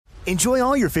Enjoy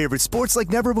all your favorite sports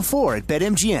like never before at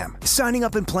BetMGM. Signing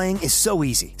up and playing is so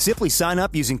easy. Simply sign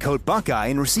up using code Buckeye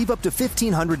and receive up to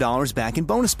 $1,500 back in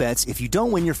bonus bets if you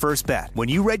don't win your first bet. When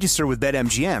you register with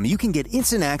BetMGM, you can get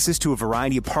instant access to a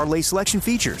variety of parlay selection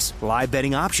features, live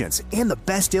betting options, and the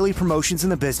best daily promotions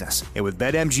in the business. And with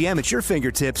BetMGM at your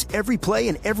fingertips, every play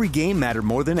and every game matter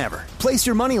more than ever. Place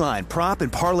your moneyline, prop,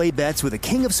 and parlay bets with the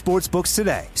king of sportsbooks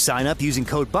today. Sign up using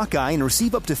code Buckeye and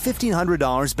receive up to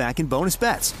 $1,500 back in bonus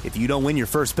bets if you don't win your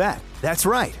first bet. That's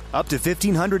right, up to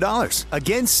 $1,500.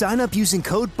 Again, sign up using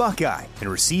code Buckeye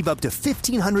and receive up to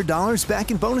 $1,500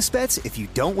 back in bonus bets if you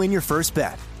don't win your first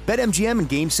bet. BetMGM and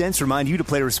GameSense remind you to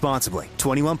play responsibly.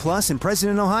 21 plus and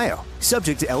present in Ohio.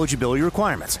 Subject to eligibility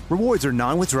requirements. Rewards are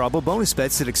non-withdrawable bonus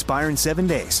bets that expire in 7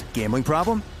 days. Gambling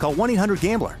problem? Call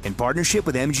 1-800-GAMBLER in partnership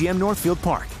with MGM Northfield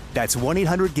Park. That's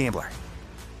 1-800-GAMBLER.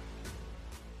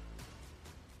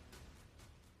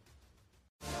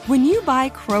 When you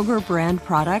buy Kroger brand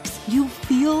products, you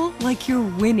feel like you're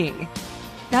winning.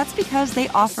 That's because they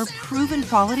offer proven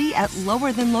quality at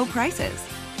lower than low prices.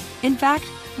 In fact,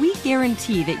 we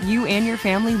guarantee that you and your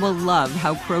family will love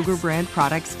how Kroger brand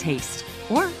products taste,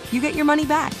 or you get your money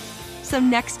back. So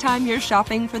next time you're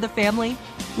shopping for the family,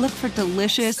 look for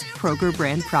delicious Kroger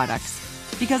brand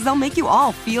products, because they'll make you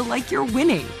all feel like you're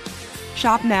winning.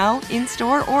 Shop now,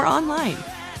 in-store, or online.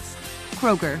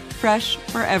 Kroger, fresh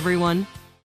for everyone.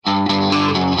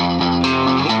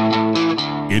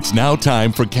 It's now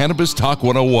time for Cannabis Talk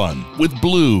 101 with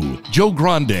Blue, Joe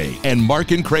Grande, and Mark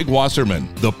and Craig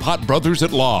Wasserman, the Pot Brothers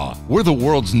at Law. We're the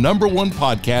world's #1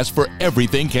 podcast for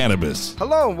everything cannabis.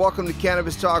 Hello and welcome to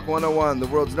Cannabis Talk 101, the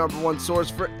world's #1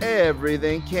 source for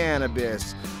everything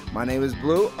cannabis. My name is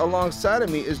Blue. Alongside of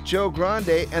me is Joe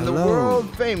Grande and the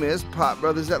world-famous Pot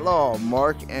Brothers at Law,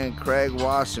 Mark and Craig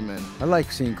Wasserman. I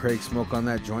like seeing Craig smoke on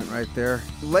that joint right there.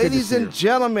 Ladies and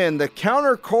gentlemen, the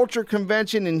Counterculture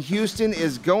Convention in Houston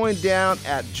is going down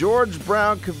at George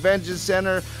Brown Convention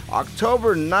Center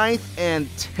October 9th and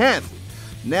 10th.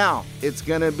 Now, it's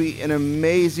going to be an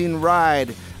amazing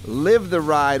ride. Live the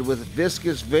ride with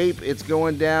Viscous Vape. It's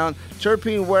going down.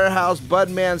 Terpene Warehouse,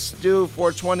 Budman Stew,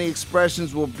 420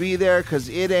 Expressions will be there because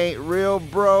it ain't real,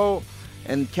 bro.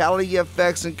 And Cali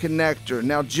FX and Connector.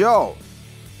 Now, Joe,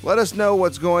 let us know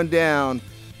what's going down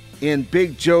in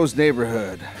Big Joe's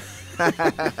neighborhood.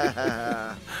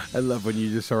 I love when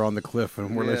you just are on the cliff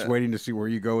and we're just waiting to see where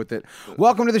you go with it.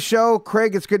 Welcome to the show,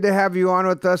 Craig. It's good to have you on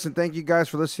with us, and thank you guys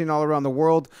for listening all around the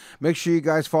world. Make sure you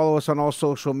guys follow us on all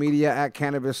social media at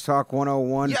Cannabis Talk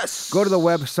 101. Yes. Go to the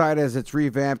website as it's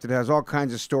revamped. It has all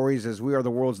kinds of stories, as we are the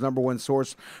world's #1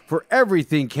 source for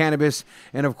everything cannabis.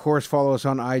 And of course, follow us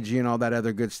on IG and all that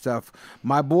other good stuff.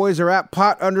 My boys are at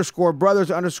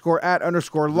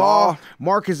pot_brothers_at_law.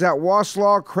 Mark is at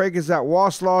Waslaw. Craig is at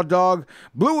Waslaw Dog.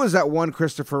 Blue is at one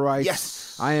Christopher Wright.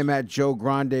 Yes. I am at Joe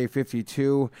Grande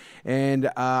 52. And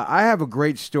I have a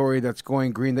great story that's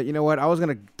going green that, you know what, I was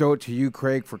going to throw it to you,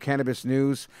 Craig, for cannabis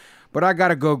news. But I got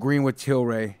to go green with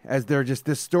Tilray, as they're just,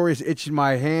 this story is itching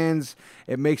my hands.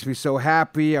 It makes me so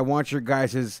happy. I want your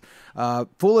guys'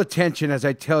 full attention as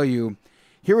I tell you,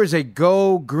 here is a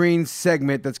Go Green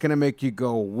segment that's going to make you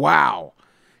go, wow.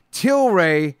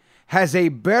 Tilray has a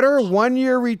better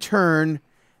 1-year return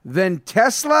than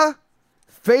Tesla,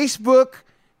 Facebook,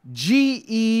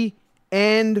 GE,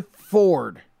 and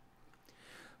Ford.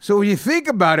 So when you think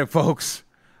about it, folks,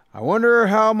 I wonder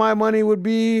how my money would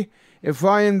be if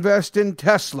I invest in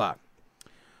Tesla.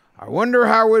 I wonder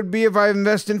how it would be if I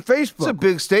invest in Facebook. It's a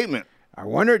big statement. I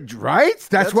wonder, right?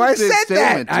 That's why I said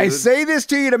that. Dude. I say this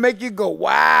to you to make you go,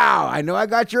 wow. I know I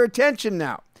got your attention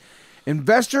now.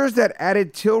 Investors that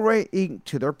added Tilray Inc.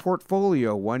 to their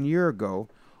portfolio 1 year ago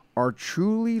are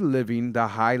truly living the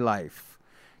high life.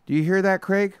 Do you hear that,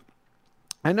 Craig?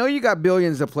 I know you got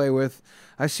billions to play with.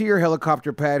 I see your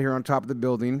helicopter pad here on top of the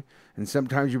building, and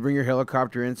sometimes you bring your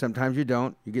helicopter in, sometimes you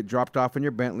don't. You get dropped off in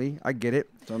your Bentley. I get it.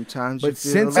 Sometimes but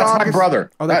since that's August, my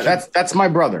brother. Oh, that's my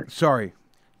brother. Sorry.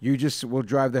 You just will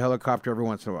drive the helicopter every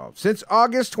once in a while. Since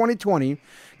August 2020,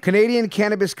 Canadian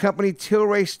cannabis company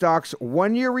Tilray stock's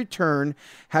 1-year return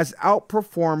has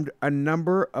outperformed a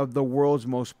number of the world's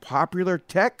most popular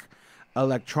tech,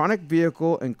 electronic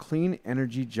vehicle, and clean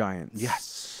energy giants.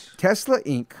 Yes. Tesla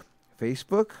Inc.,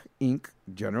 Facebook Inc.,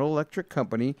 General Electric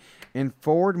Company, and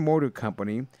Ford Motor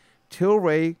Company.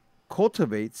 Tilray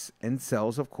cultivates and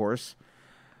sells, of course,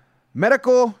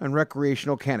 medical and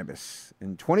recreational cannabis.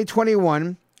 In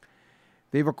 2021,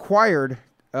 they've acquired,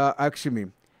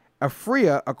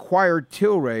 Aphria acquired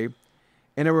Tilray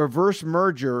in a reverse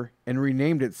merger and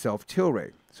renamed itself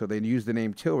Tilray. So they used the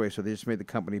name Tilray, so they just made the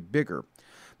company bigger.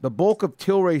 The bulk of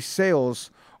Tilray sales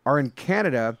are in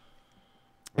Canada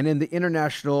and in the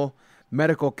international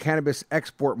medical cannabis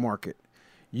export market.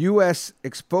 U.S.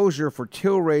 exposure for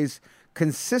Tilray's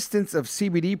consistence of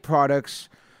CBD products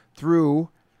through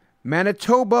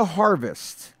Manitoba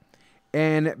Harvest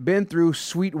and been through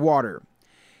Sweetwater.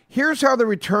 Here's how the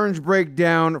returns break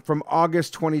down from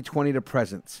August 2020 to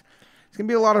present. It's going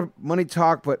to be a lot of money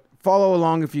talk, but follow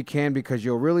along if you can, because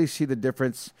you'll really see the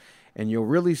difference and you'll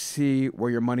really see where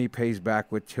your money pays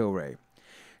back with Tilray.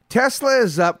 Tesla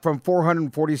is up from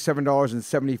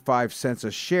 $447.75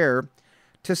 a share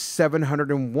to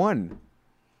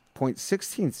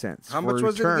 $701.16. How much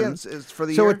was it again? It's for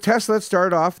the so year? with Tesla, it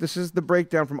started off. This is the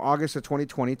breakdown from August of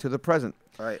 2020 to the present.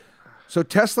 All right. So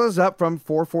Tesla's up from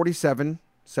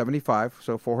 $447.75,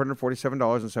 so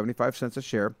 $447.75 a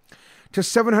share, to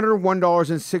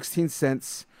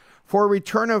 $701.16 for a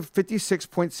return of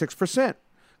 56.6%.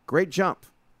 Great jump.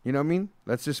 You know what I mean?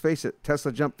 Let's just face it.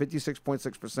 Tesla jumped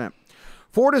 56.6%.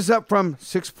 Ford is up from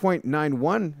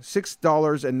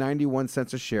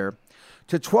 $6.91 a share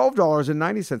to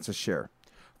 $12.90 a share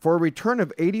for a return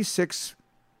of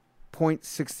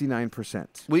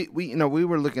 86.69%. We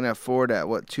were looking at Ford at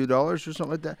what, $2 or something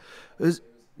like that.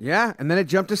 Yeah, and then it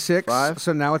jumped to $6, $5.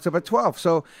 so now it's up at $12.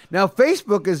 So now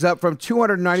Facebook is up from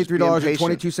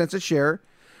 $293.22 a share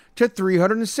to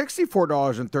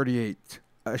 $364.38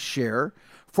 a share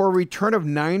for a return of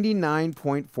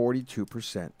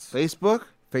 99.42%.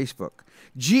 Facebook?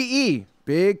 GE,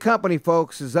 big company,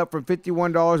 folks, is up from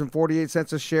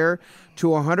 $51.48 a share to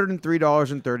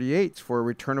 $103.38 for a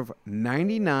return of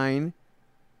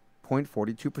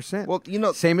 99.42%. Well,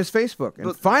 same as Facebook.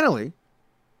 And finally,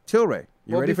 Tilray.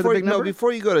 You ready for the big number? No,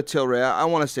 before you go to Tilray, I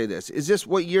want to say this. Is this,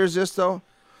 what year is this, though?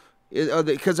 Are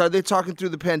they talking through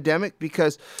the pandemic?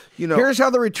 Because, Here's how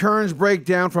the returns break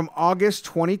down from August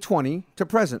 2020 to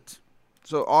present.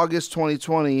 So August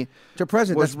 2020 to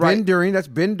present. That's been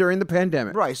during the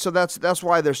pandemic. Right. So that's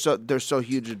why they're so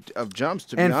huge of jumps,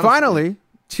 to be honest. And finally,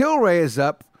 Tilray is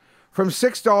up from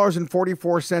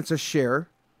 $6.44 a share.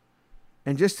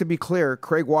 And just to be clear,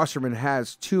 Craig Wasserman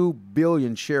has 2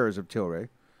 billion shares of Tilray.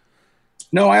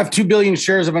 No, I have 2 billion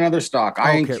shares of another stock,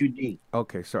 INQD.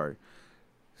 Okay, sorry.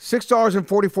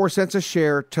 $6.44 a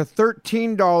share to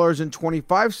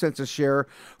 $13.25 a share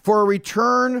for a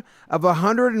return of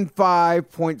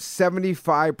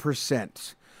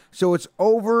 105.75%. So it's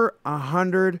over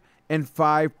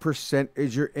 105%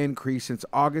 is your increase since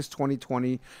August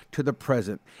 2020 to the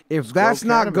present. If that's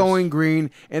not going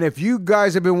green, and if you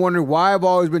guys have been wondering why I've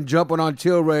always been jumping on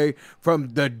Tilray from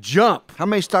the jump. How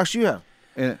many stocks do you have?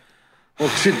 Well,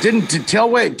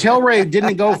 Tilray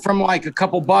didn't go from like a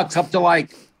couple bucks up to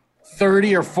like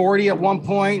 30 or 40 at one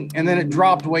point, and then it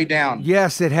dropped way down.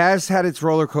 Yes, it has had its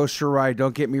roller coaster ride.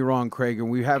 Don't get me wrong, Craig,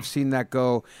 and we have seen that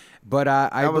go. But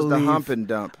I believe the hump and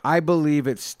dump. I believe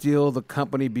it's still the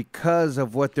company because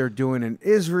of what they're doing in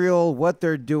Israel, what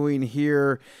they're doing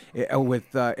here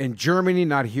with in Germany,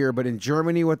 not here, but in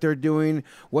Germany, what they're doing,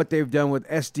 what they've done with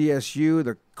SDSU,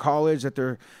 the college that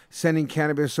they're sending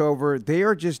cannabis over. They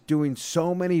are just doing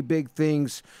so many big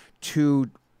things to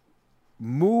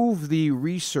move the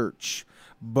research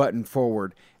button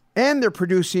forward. And they're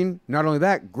producing, not only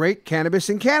that, great cannabis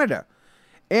in Canada.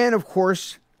 And of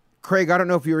course, Craig, I don't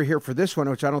know if you were here for this one,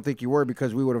 which I don't think you were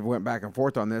because we would have went back and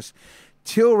forth on this.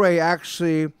 Tilray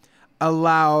actually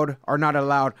bought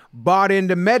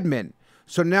into MedMen.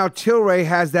 So now Tilray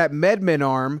has that MedMen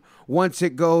arm. Once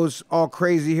it goes all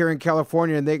crazy here in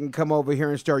California and they can come over here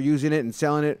and start using it and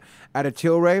selling it at a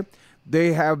Tilray,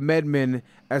 they have MedMen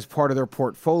as part of their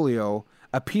portfolio,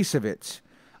 a piece of it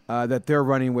that they're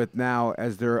running with now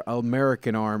as their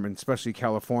American arm, and especially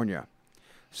California.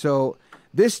 So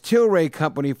this Tilray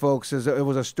company, folks, it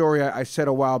was a story I said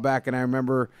a while back, and I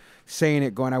remember saying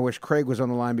it going, I wish Craig was on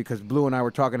the line because Blue and I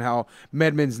were talking how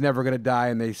MedMen's never going to die,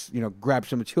 and they grabbed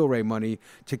some Tilray money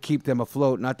to keep them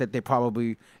afloat. Not that they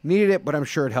probably needed it, but I'm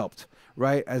sure it helped.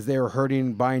 Right, as they were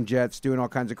hurting, buying jets, doing all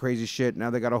kinds of crazy shit. Now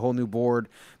they got a whole new board.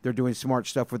 They're doing smart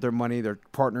stuff with their money. They're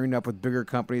partnering up with bigger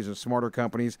companies and smarter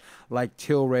companies like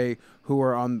Tilray, who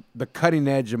are on the cutting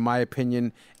edge, in my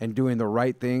opinion, and doing the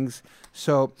right things.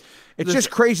 So it's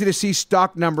just crazy to see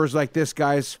stock numbers like this,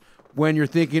 guys, when you're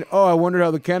thinking, oh, I wonder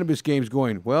how the cannabis game's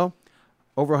going. Well,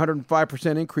 over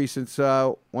 105% increase since,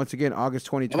 once again, August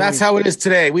 2020. Well, that's how it is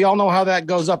today. We all know how that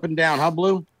goes up and down, huh,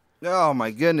 Blue? Oh, my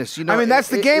goodness. That's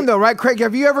the game, though, right, Craig?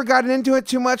 Have you ever gotten into it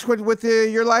too much with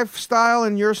your lifestyle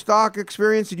and your stock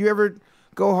experience? Did you ever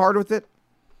go hard with it?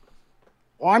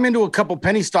 Well, I'm into a couple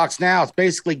penny stocks now. It's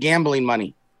basically gambling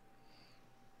money.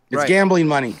 It's gambling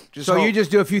money. You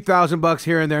just do a few $1,000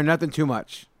 here and there, nothing too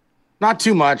much. Not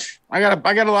too much. I got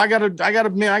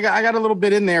a little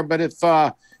bit in there, but if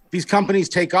these companies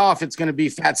take off, it's going to be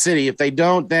Fat City. If they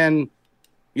don't, then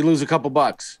you lose a couple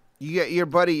bucks. You get your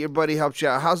buddy helps you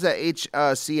out. How's that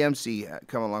HCMC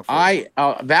coming along for you?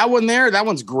 That one there, that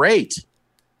one's great.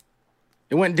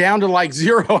 It went down to like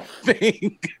 0, I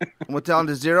think. Went down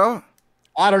to 0?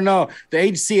 I don't know. The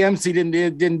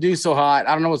HCMC didn't do so hot.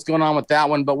 I don't know what's going on with that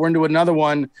one, but we're into another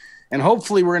one. And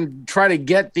hopefully we're going to try to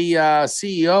get the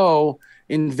CEO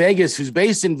in Vegas, who's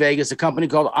based in Vegas, a company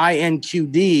called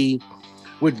INQD,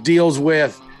 which deals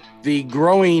with the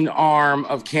growing arm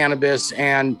of cannabis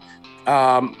and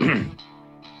all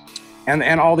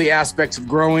the aspects of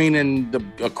growing and the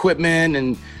equipment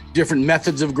and different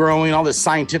methods of growing, all this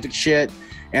scientific shit.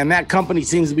 And that company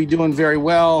seems to be doing very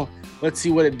well. Let's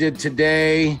see what it did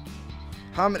today.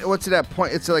 How many? What's it at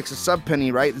point? It's like a sub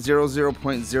penny, right?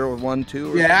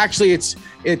 0.012. Yeah, actually, it's.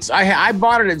 I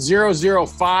bought it at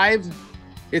 0.005.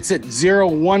 It's at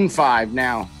 0.15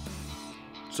 now.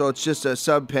 So it's just a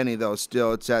sub penny though.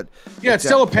 Still, it's at. Yeah, it's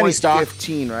still a penny stock.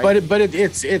 15, right? But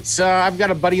it's. I've got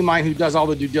a buddy of mine who does all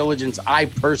the due diligence. I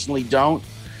personally don't.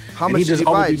 How much he does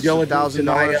all the due diligence, and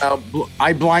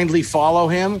I blindly follow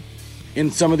him in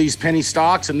some of these penny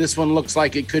stocks, and this one looks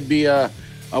like it could be a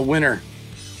winner.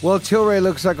 Well, Tilray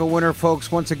looks like a winner,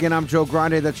 folks. Once again, I'm Joe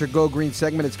Grande. That's your Go Green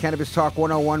segment. It's Cannabis Talk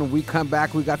 101. When we come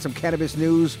back, we got some cannabis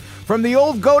news from the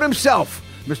old goat himself,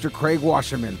 Mr. Craig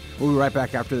Wasserman. We'll be right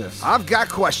back after this. I've got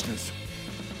questions.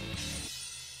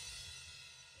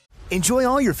 Enjoy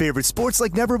all your favorite sports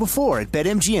like never before at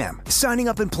BetMGM. Signing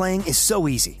up and playing is so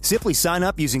easy. Simply sign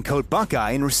up using code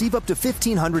Buckeye and receive up to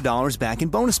 $1,500 back in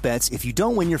bonus bets if you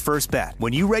don't win your first bet.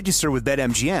 When you register with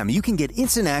BetMGM, you can get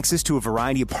instant access to a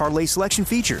variety of parlay selection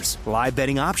features, live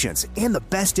betting options, and the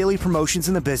best daily promotions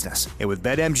in the business. And with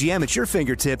BetMGM at your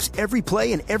fingertips, every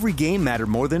play and every game matter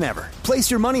more than ever.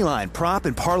 Place your moneyline, prop,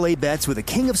 and parlay bets with the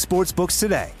king of sportsbooks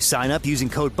today. Sign up using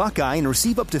code Buckeye and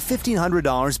receive up to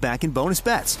 $1,500 back in bonus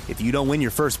bets if you don't win your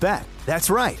first bet. That's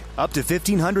right, up to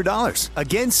 $1,500.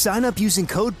 Again, sign up using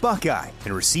code Buckeye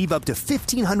and receive up to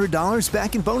 $1,500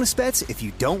 back in bonus bets if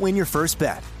you don't win your first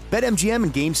bet. BetMGM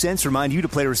and GameSense remind you to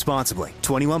play responsibly.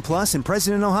 21 plus and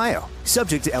present in Ohio.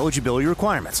 Subject to eligibility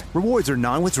requirements. Rewards are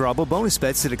non-withdrawable bonus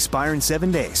bets that expire in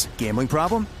 7 days. Gambling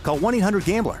problem? Call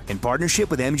 1-800-GAMBLER in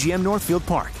partnership with MGM Northfield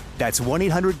Park. That's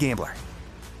 1-800-GAMBLER.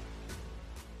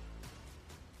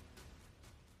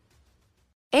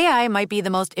 AI might be the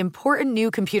most important new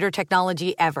computer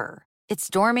technology ever. It's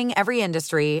storming every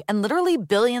industry, and literally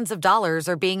billions of dollars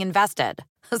are being invested.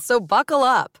 So buckle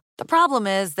up. The problem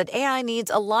is that AI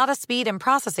needs a lot of speed and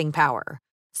processing power.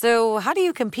 So how do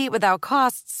you compete without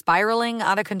costs spiraling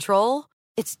out of control?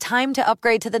 It's time to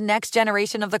upgrade to the next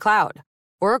generation of the cloud.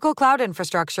 Oracle Cloud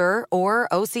Infrastructure, or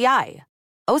OCI.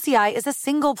 OCI is a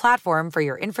single platform for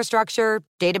your infrastructure,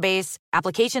 database,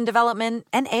 application development,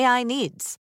 and AI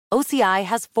needs. OCI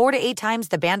has 4 to 8 times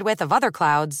the bandwidth of other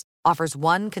clouds, offers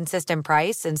one consistent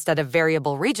price instead of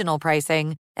variable regional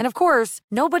pricing, and of course,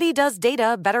 nobody does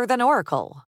data better than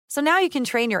Oracle. So now you can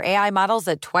train your AI models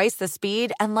at twice the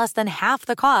speed and less than half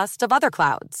the cost of other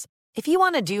clouds. If you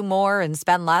want to do more and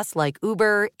spend less like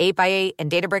Uber, 8x8, and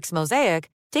Databricks Mosaic,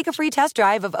 take a free test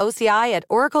drive of OCI at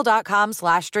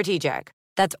oracle.com/strategic.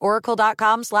 That's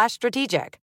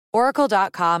oracle.com/strategic.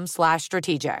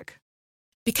 Oracle.com/strategic.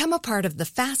 Become a part of the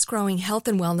fast-growing health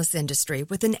and wellness industry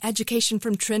with an education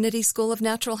from Trinity School of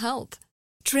Natural Health.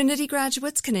 Trinity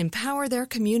graduates can empower their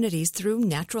communities through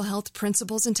natural health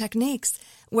principles and techniques,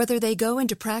 whether they go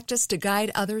into practice to guide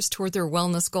others toward their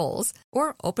wellness goals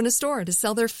or open a store to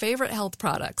sell their favorite health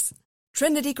products.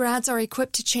 Trinity grads are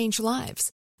equipped to change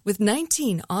lives with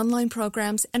 19 online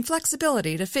programs and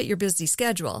flexibility to fit your busy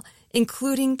schedule,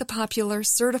 including the popular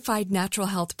Certified Natural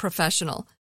Health Professional.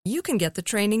 You can get the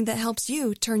training that helps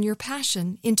you turn your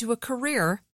passion into a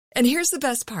career. And here's the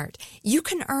best part. You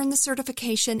can earn the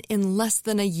certification in less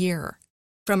than a year.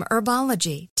 From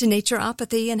herbology to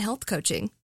naturopathy and health coaching,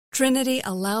 Trinity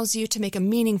allows you to make a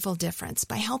meaningful difference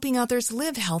by helping others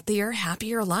live healthier,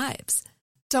 happier lives.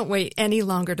 Don't wait any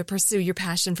longer to pursue your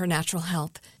passion for natural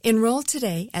health. Enroll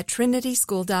today at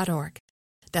trinityschool.org.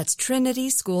 That's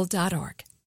trinityschool.org.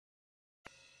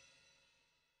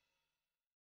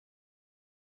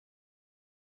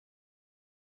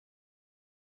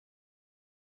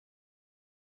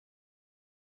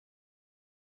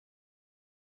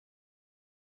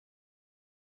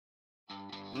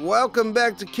 Welcome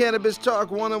back to Cannabis Talk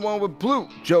 101 with Blue,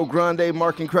 Joe Grande,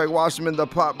 Mark and Craig Wasserman, the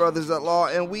Pot Brothers at Law,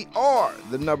 and we are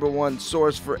the #1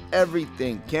 source for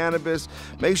everything cannabis.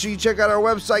 Make sure you check out our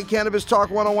website,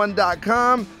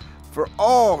 CannabisTalk101.com, for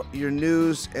all your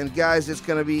news. And guys, it's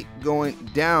going to be going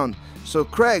down. So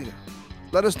Craig,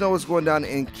 let us know what's going down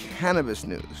in cannabis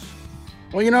news.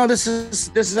 Well, this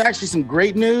is actually some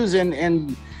great news,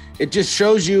 and it just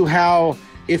shows you how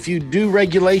if you do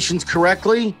regulations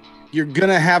correctly, you're going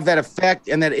to have that effect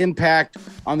and that impact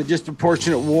on the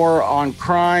disproportionate war on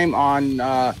crime,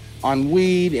 on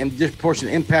weed, and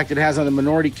disproportionate impact it has on the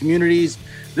minority communities.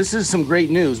 This is some great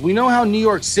news. We know how New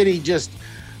York City just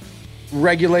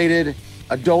regulated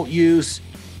adult use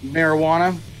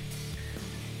marijuana.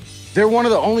 They're one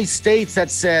of the only states that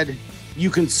said you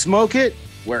can smoke it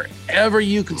wherever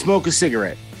you can smoke a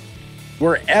cigarette.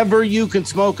 Wherever you can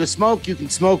smoke a smoke, you can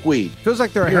smoke weed. Feels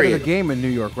like they're ahead of the game in New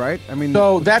York, right? I mean,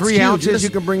 so that's 3 huge. ounces you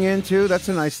can bring in too. That's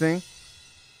a nice thing.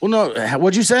 Well, no,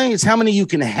 what you saying is how many you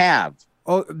can have.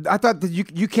 Oh, I thought that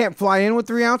you can't fly in with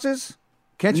 3 ounces.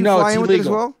 Can't you No, fly it's in with it as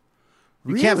illegal. well?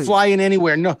 You can't fly in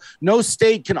anywhere. No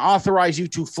state can authorize you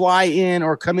to fly in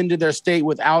or come into their state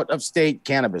with out-of-state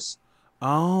cannabis.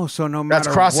 Oh, so no matter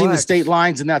That's crossing what. the state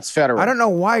lines, and that's federal. I don't know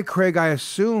why, Craig. I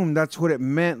assumed that's what it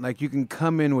meant. Like you can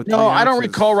come in with. No, 3 I don't ounces.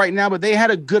 recall right now, but they had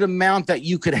a good amount that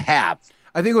you could have.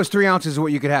 I think it was 3 ounces is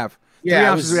what you could have. Yeah, 3 it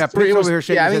ounces. was Yeah, three- it was- over here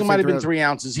shaking yeah, I his think it head might have saying been 3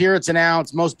 ounces. Here it's an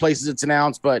ounce. Most places it's an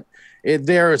ounce, but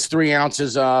there it's 3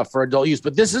 ounces for adult use.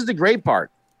 But this is the great part.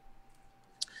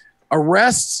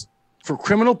 Arrests for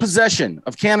criminal possession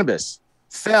of cannabis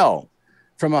fell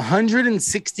from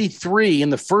 163 in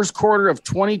the first quarter of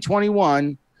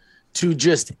 2021 to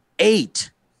just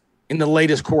 8 in the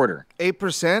latest quarter.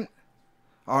 8%?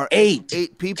 Or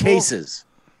 8 people? cases.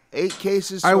 8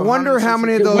 cases. I wonder how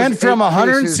many of It those went from 8 cases-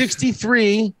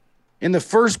 163 in the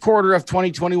first quarter of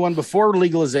 2021 before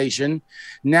legalization.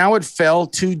 Now it fell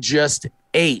to just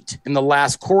 8 in the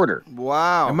last quarter.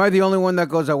 Wow. Am I the only one that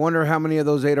goes? I wonder how many of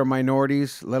those 8 are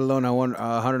minorities, let alone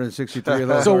 163 of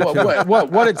those. So are too.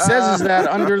 what it says is that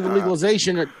under the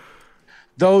legalization,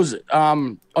 those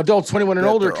adults 21 and That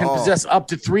older they're can all- possess up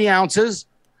to 3 ounces.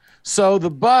 So the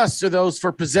busts are those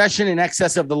for possession in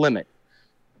excess of the limit.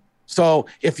 So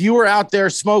if you were out there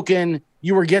smoking,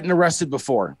 you were getting arrested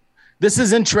before. This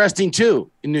is interesting too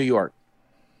in New York.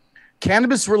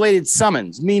 Cannabis-related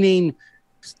summons, meaning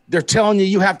they're telling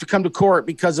you have to come to court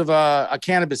because of a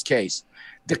cannabis case,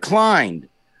 declined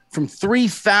from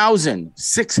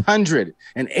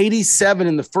 3,687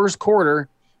 in the first quarter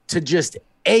to just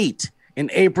 8 in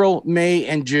April, May,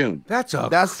 and June. That's a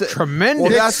That's tremendous.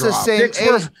 Well, that's the drop. same. Six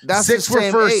were, 8. That's six the were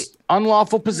same for 8.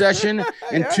 unlawful possession,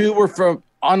 and 2 were for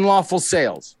unlawful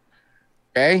sales.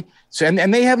 Okay, so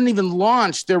and they haven't even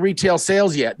launched their retail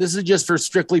sales yet. This is just for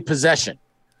strictly possession.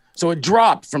 So it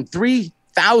dropped from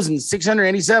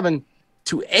 3,687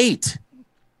 to 8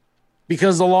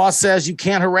 because the law says you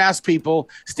can't harass people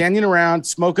standing around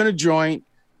smoking a joint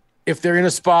if they're in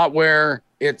a spot where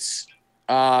it's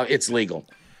legal.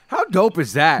 How dope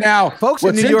is that? Now, folks in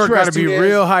what's New York got to be interesting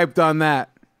is- real hyped on that.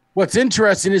 What's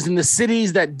interesting is in the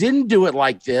cities that didn't do it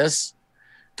like this,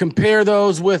 compare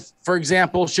those with, for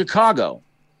example, Chicago.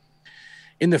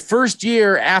 In the first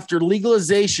year after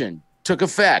legalization took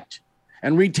effect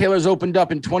and retailers opened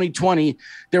up in 2020,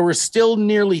 there were still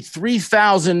nearly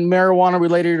 3,000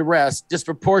 marijuana-related arrests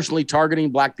disproportionately targeting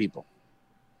Black people.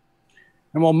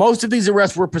 And while most of these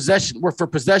arrests were for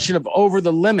possession of over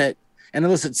the limit and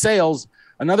illicit sales,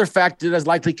 another factor that has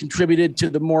likely contributed to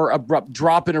the more abrupt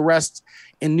drop in arrests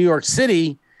in New York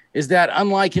City is that,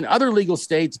 unlike in other legal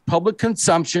states, public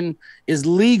consumption is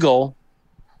legal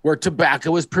where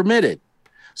tobacco is permitted.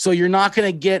 So you're not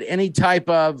going to get any type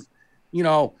of,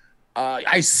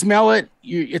 I smell it.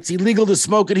 It's illegal to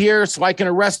smoke it here, so I can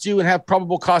arrest you and have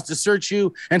probable cause to search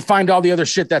you and find all the other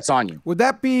shit that's on you. Would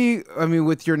that be? I mean,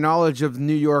 with your knowledge of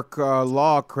New York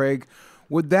law, Craig,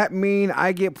 would that mean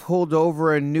I get pulled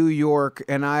over in New York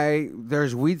and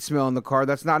there's weed smell in the car?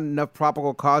 That's not enough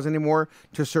probable cause anymore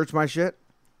to search my shit?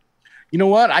 You know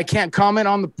what? I can't comment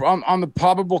on the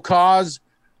probable cause,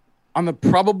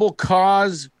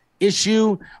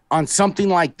 issue on something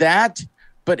like that.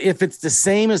 But if it's the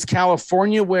same as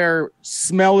California, where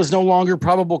smell is no longer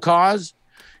probable cause,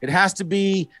 it has to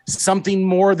be something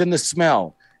more than the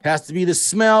smell. It has to be the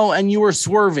smell and you were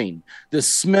swerving. The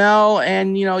smell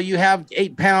and, you have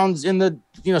 8 pounds in the,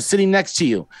 sitting next to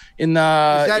you. Is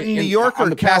that in New York or on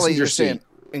the Cali? passenger You're seat. saying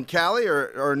in Cali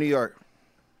or New York?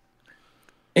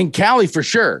 In Cali, for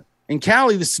sure. In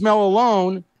Cali, the smell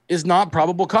alone is not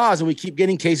probable cause. And we keep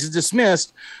getting cases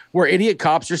dismissed where idiot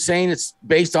cops are saying it's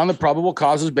based on the probable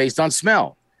causes based on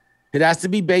smell. It has to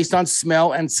be based on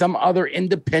smell and some other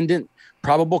independent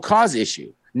probable cause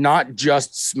issue, not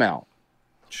just smell.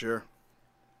 Sure.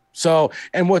 So,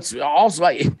 and what's also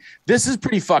this is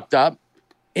pretty fucked up.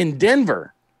 In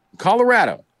Denver,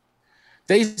 Colorado,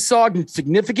 they saw a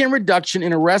significant reduction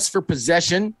in arrests for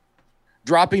possession,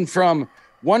 dropping from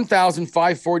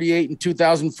 1,548 in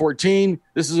 2014.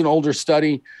 This is an older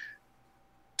study,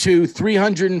 to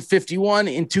 351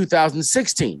 in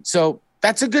 2016. So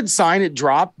that's a good sign it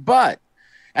dropped. But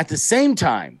at the same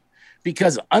time,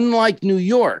 because unlike New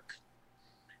York,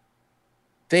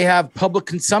 they have public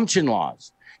consumption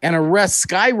laws, and arrests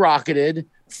skyrocketed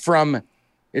from,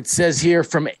 it says here,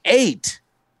 from 8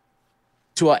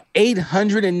 to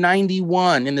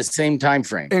 891 in the same time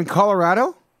frame. In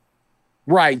Colorado?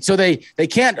 Right. So they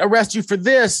can't arrest you for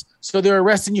this, so they're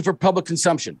arresting you for public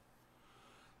consumption.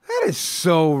 That is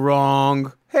so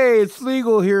wrong. Hey, it's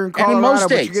legal here in Colorado. And in most but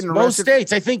you're states, getting most arrested.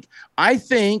 states, I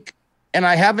think, and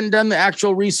I haven't done the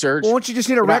actual research. Well, won't you just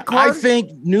need a but rec card? I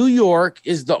think New York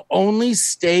is the only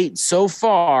state so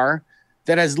far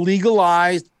that has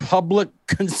legalized public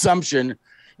consumption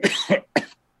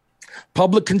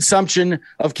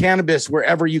of cannabis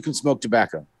wherever you can smoke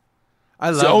tobacco. I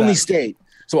love It's the only that. state.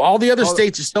 So all the other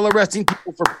states are still arresting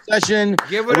people for possession.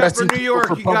 Give it up for arresting New people York,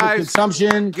 for you public guys.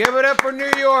 consumption. Give it up for New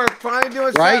York. Finally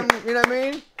doing Right? something. You know what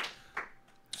I mean?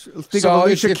 Think So of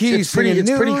Alicia Keys it's pretty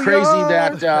singing crazy New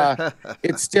York. that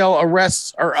it still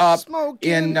arrests are up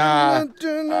Smoking in smoking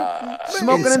in some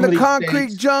of the these concrete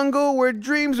states. jungle where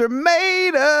dreams are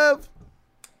made of.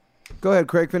 Go ahead,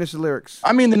 Craig. Finish the lyrics.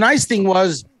 I mean, the nice thing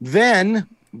was then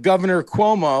Governor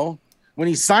Cuomo, when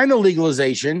he signed the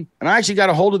legalization, and I actually got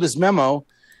a hold of this memo,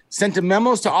 sent the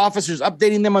memos to officers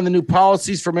updating them on the new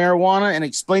policies for marijuana and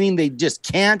explaining they just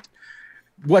can't,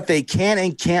 what they can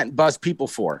and can't bust people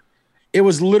for. It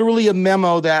was literally a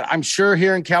memo that I'm sure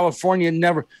here in California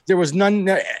there was none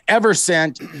ever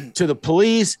sent to the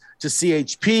police, to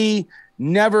CHP,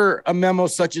 never a memo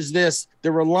such as this.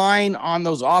 They're relying on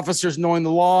those officers knowing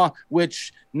the law,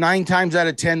 which 9 times out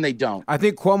of 10, they don't. I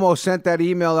think Cuomo sent that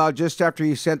email out just after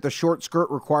he sent the short skirt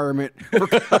requirement.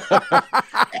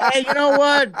 Hey, you know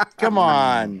what? Come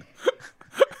on.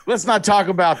 Let's not talk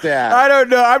about that. I don't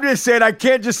know. I'm just saying I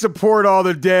can't just support all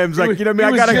the Dems. Like, you know what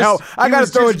I mean? I gotta help. I gotta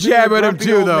throw a jab at him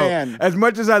too, though. As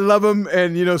much as I love him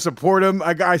and, you know, support him,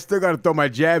 I still gotta throw my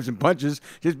jabs and punches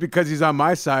just because he's on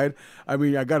my side. I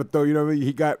mean, I gotta throw, you know what I mean?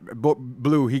 He got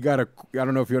Blue. He got I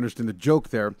don't know if you understand the joke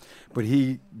there, but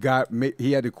he had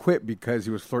to quit because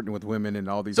he was flirting with women and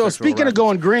all these. So speaking of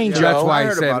going green, Joe, that's why I he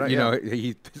heard said, about it, you know,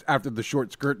 he after the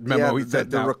short skirt memo, Yeah, he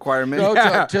said the requirement. So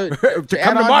Yeah. to to add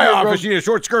come to on my your office, you need a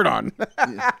short skirt on.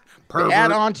 Pervert.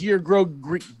 add on to your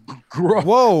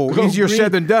Whoa, easier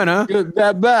said than done, huh?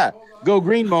 Go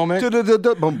green moment.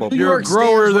 New You're a York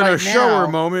grower stands than a right shower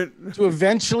now moment. to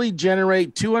eventually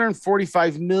generate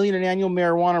 $245 million in annual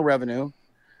marijuana revenue.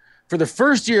 For the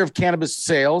first year of cannabis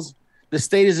sales, the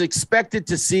state is expected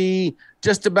to see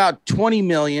just about $20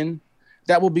 million.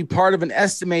 That will be part of an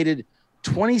estimated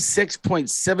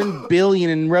 $26.7 billion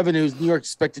in revenues New York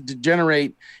expected to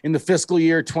generate in the fiscal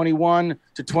year 21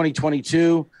 to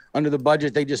 2022 under the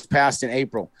budget they just passed in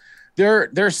April.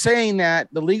 They're saying that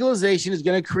the legalization is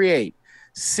going to create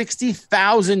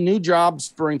 60,000 new jobs,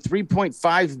 spurring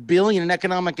 $3.5 billion in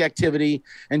economic activity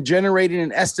and generating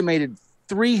an estimated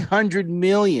 $300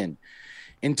 million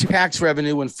in tax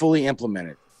revenue when fully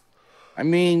implemented. I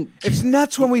mean, It's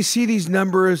nuts when we see these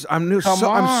numbers. I'm so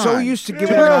on. used to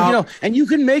giving Well, them out. you know, and you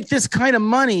can make this kind of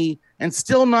money and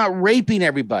still not raping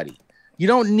everybody. You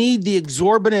don't need the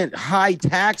exorbitant high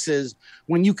taxes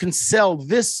when you can sell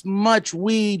this much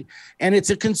weed and it's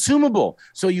a consumable.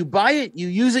 So you buy it, you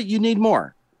use it, you need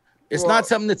more. It's not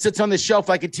something that sits on the shelf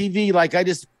like a TV. Like I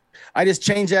just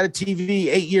changed out a TV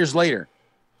 8 years later.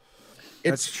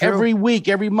 It's true. every week,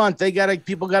 every month.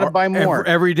 People gotta buy more.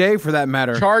 every day for that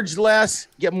matter. Charge less,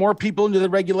 get more people into the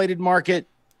regulated market.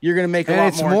 You're going to make a And lot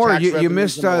it's more. more. tax You revenues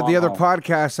missed in the the long other haul.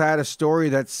 podcast. I had a story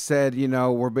that said, you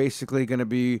know, we're basically going to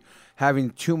be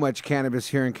having too much cannabis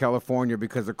here in California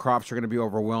because the crops are going to be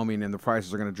overwhelming and the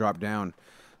prices are going to drop down.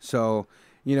 So,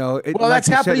 you know, Well, that's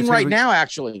happening right now,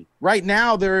 actually. Right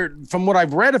now, from what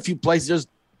I've read a few places, there's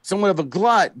somewhat of a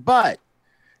glut. But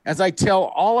as I tell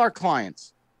all our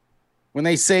clients, when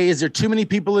they say, is there too many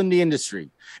people in the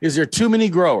industry? Is there too many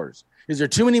growers? Is there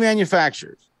too many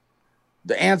manufacturers?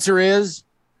 The answer is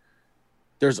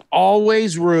there's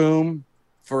always room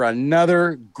for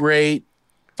another great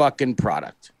fucking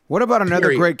product. What about another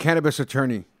Period. great cannabis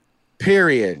attorney?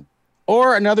 Period.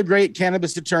 Or another great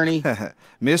cannabis attorney.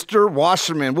 Mr.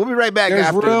 Wasserman. We'll be right back There's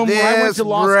after room. this When I went to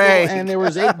law school break. and there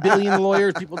was 8 billion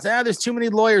lawyers. People say, there's too many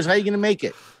lawyers. How are you going to make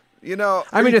it? You know,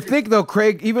 I mean, to think though,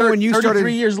 Craig, even when you 33 started,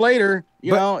 years later,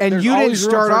 You know, and there's you didn't always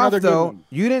room start for off another good though. one.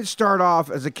 You didn't start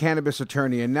off as a cannabis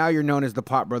attorney, and now you're known as the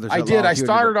Pot Brothers. I at did. Law. I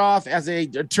started off as a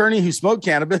attorney who smoked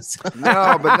cannabis.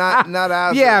 No, but not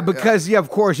as. Yeah, because of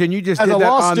course, and you just as did a that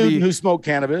law on student the. who smoked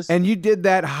cannabis. And you did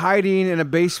that hiding in a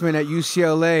basement at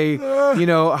UCLA, you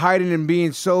know, hiding and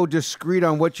being so discreet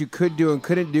on what you could do and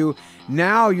couldn't do.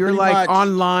 Now you're Pretty like much.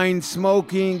 online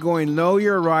smoking, going, know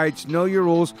your rights, know your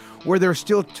rules, where there's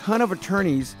still a ton of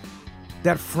attorneys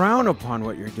that frown upon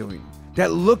what you're doing,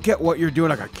 that look at what you're doing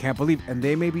like, I can't believe, and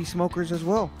they may be smokers as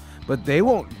well. But they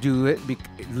won't do it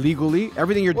legally.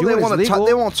 Everything you're doing is legal.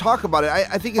 They won't talk about it.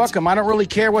 I think Fuck it's. them. I don't really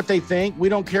care what they think. We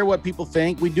don't care what people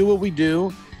think. We do what we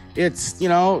do. It's, you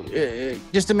know,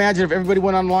 just imagine if everybody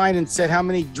went online and said how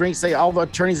many drinks all the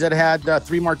attorneys that had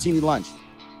 3 martini lunch.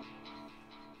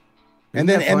 And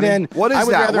then What is I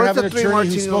would that? rather What is have the an 3 attorney who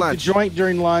martini smoked lunch? a joint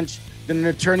during lunch than an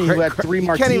attorney who had 3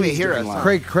 martinis can't even hear during us.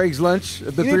 lunch. Craig's lunch, the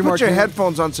You three need to put your martini.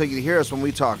 headphones on so you can hear us when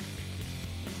we talk.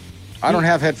 I don't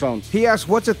have headphones. He asked,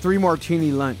 what's a 3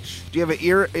 martini lunch? Do you have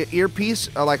an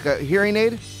earpiece, like a hearing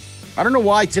aid? I don't know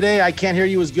why today I can't hear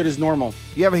you as good as normal.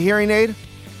 You have a hearing aid?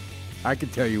 I can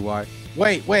tell you why.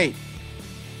 Wait,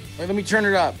 let me turn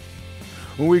it up.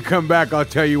 When we come back, I'll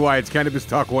tell you why. It's Cannabis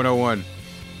Talk 101.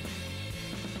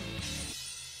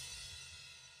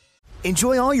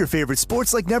 Enjoy all your favorite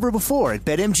sports like never before at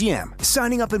BetMGM.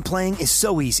 Signing up and playing is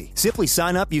so easy. Simply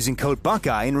sign up using code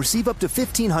Buckeye and receive up to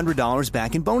 $1,500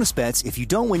 back in bonus bets if you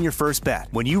don't win your first bet.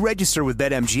 When you register with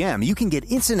BetMGM, you can get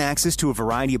instant access to a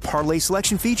variety of parlay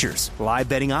selection features, live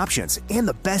betting options, and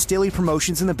the best daily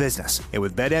promotions in the business. And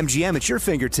with BetMGM at your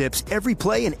fingertips, every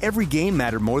play and every game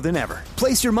matter more than ever.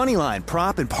 Place your moneyline,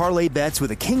 prop, and parlay bets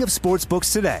with the king of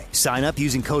sportsbooks today. Sign up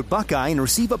using code Buckeye and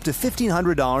receive up to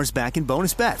 $1,500 back in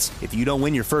bonus bets if you don't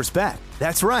win your first bet.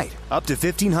 That's right, up to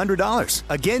 $1,500.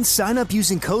 Again, sign up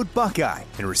using code Buckeye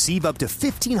and receive up to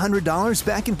 $1,500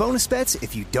 back in bonus bets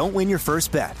if you don't win your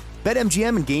first bet.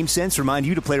 BetMGM and GameSense remind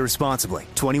you to play responsibly.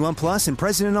 21 plus and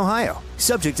present in Ohio.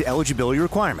 Subject to eligibility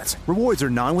requirements. Rewards are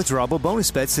non-withdrawable bonus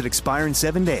bets that expire in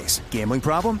 7 days. Gambling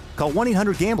problem? Call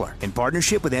 1-800-GAMBLER in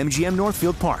partnership with MGM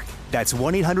Northfield Park. That's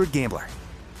 1-800-GAMBLER.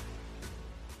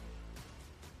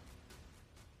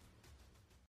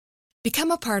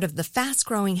 Become a part of the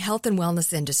fast-growing health and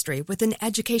wellness industry with an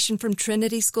education from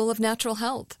Trinity School of Natural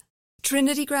Health.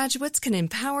 Trinity graduates can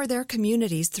empower their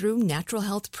communities through natural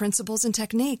health principles and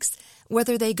techniques,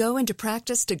 whether they go into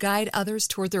practice to guide others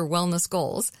toward their wellness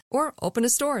goals or open a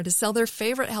store to sell their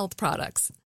favorite health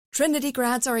products. Trinity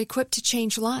grads are equipped to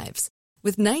change lives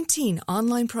with 19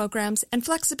 online programs and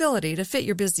flexibility to fit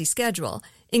your busy schedule,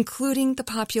 including the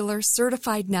popular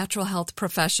Certified Natural Health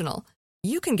Professional.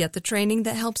 You can get the training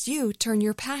that helps you turn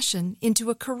your passion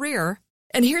into a career.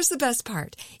 And here's the best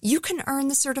part. You can earn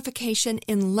the certification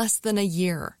in less than a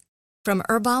year. From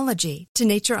herbology to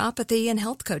naturopathy and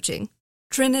health coaching,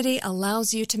 Trinity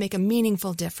allows you to make a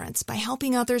meaningful difference by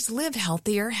helping others live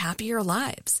healthier, happier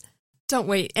lives. Don't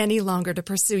wait any longer to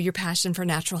pursue your passion for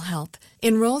natural health.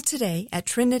 Enroll today at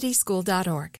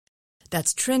trinityschool.org.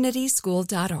 That's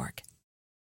trinityschool.org.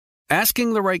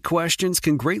 Asking the right questions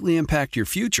can greatly impact your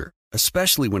future,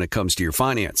 especially when it comes to your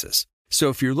finances. So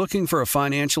if you're looking for a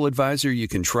financial advisor you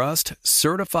can trust,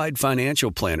 certified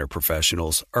financial planner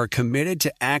professionals are committed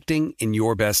to acting in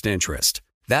your best interest.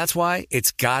 That's why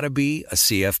it's got to be a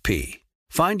CFP.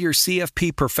 Find your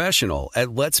CFP professional at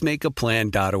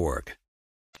letsmakeaplan.org.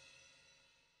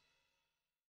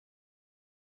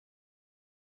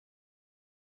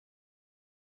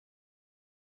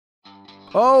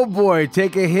 Oh boy,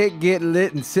 take a hit, get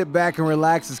lit, and sit back and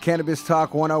relax. It's Cannabis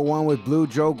Talk 101 with Blue,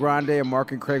 Joe Grande, and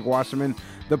Mark and Craig Wasserman,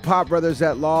 the Pot Brothers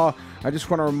at Law. I just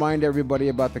want to remind everybody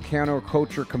about the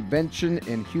Counterculture Convention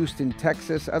in Houston,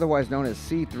 Texas, otherwise known as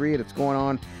C3. It's going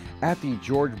on at the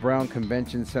George Brown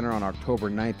Convention Center on October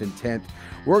 9th and 10th.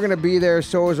 We're going to be there.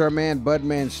 So is our man,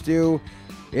 Budman Stew.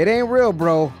 It ain't real,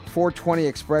 bro.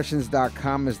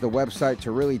 420expressions.com is the website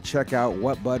to really check out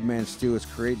what Budman Stew is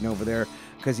creating over there,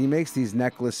 because he makes these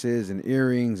necklaces and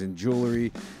earrings and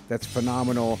jewelry that's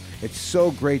phenomenal. It's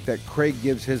so great that Craig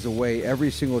gives his away every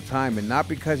single time, and not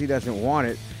because he doesn't want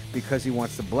it, because he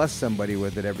wants to bless somebody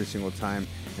with it every single time.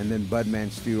 And then Budman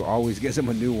Stew always gives him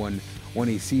a new one when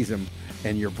he sees him.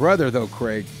 And your brother, though,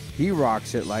 Craig, he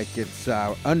rocks it like it's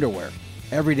underwear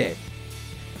every day.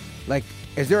 Like,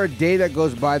 is there a day that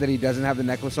goes by that he doesn't have the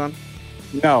necklace on?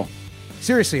 No.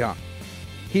 Seriously, huh?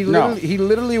 He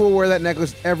literally will wear that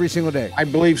necklace every single day. I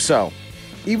believe so.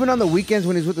 Even on the weekends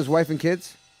when he's with his wife and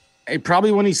kids?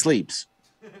 Probably when he sleeps.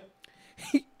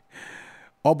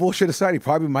 All bullshit aside, he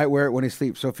probably might wear it when he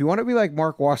sleeps. So if you want to be like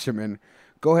Mark Wasserman,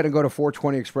 go ahead and go to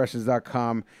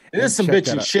 420expressions.com. It is some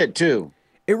bitchin' shit, too.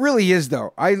 It really is,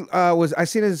 though. I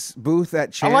seen his booth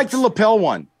at Champs. I like the lapel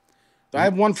one. I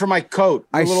have one for my coat.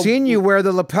 Seen you wear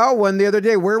the lapel one the other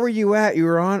day. Where were you at? You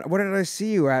were on. What did I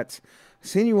see you at?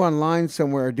 Seen you online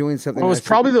somewhere doing something. It was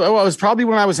probably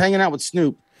when I was hanging out with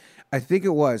Snoop. I think it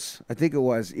was.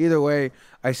 Either way,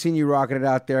 I seen you rocking it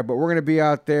out there. But we're gonna be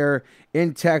out there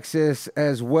in Texas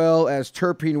as well as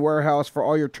Terpene Warehouse for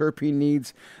all your terpene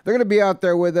needs. They're gonna be out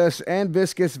there with us, and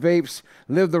Viscous Vapes.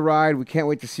 Live the ride. We can't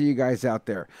wait to see you guys out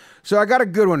there. So I got a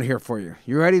good one here for you.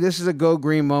 You ready? This is a Go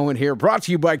Green moment here, brought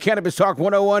to you by Cannabis Talk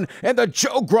 101 and the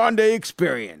Joe Grande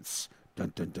Experience.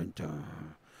 Dun dun dun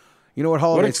dun. You know what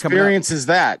holiday's coming up? What experience is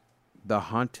that? The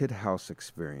Haunted House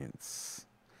Experience.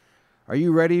 Are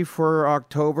you ready for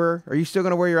October? Are you still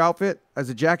going to wear your outfit as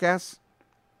a jackass?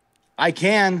 I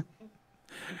can.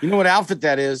 You know what outfit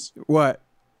that is? What?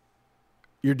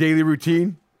 Your daily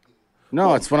routine?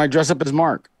 No, it's when I dress up as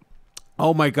Mark.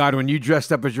 Oh, my God. When you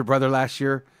dressed up as your brother last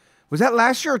year. Was that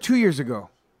last year or 2 years ago?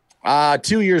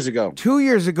 2 years ago. 2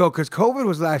 years ago, because COVID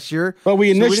was last year. But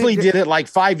we initially did it like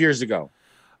 5 years ago.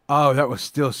 Oh, that was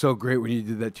still so great when you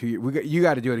did that 2 years. You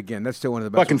got to do it again. That's still one of the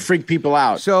best. Fucking freak people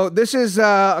out. So this is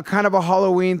a kind of a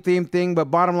Halloween themed thing,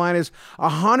 but bottom line is a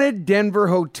haunted Denver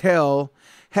hotel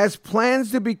has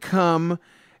plans to become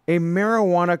a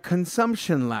marijuana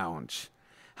consumption lounge.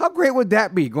 How great would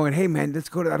that be? Going, hey man, let's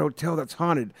go to that hotel that's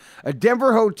haunted. A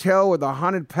Denver hotel with a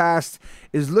haunted past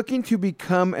is looking to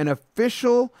become an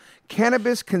official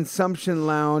cannabis consumption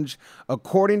lounge,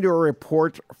 according to a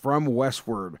report from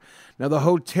Westward. Now, the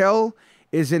hotel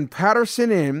is in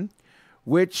Patterson Inn,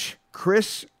 which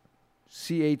Chris,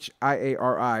 Chari,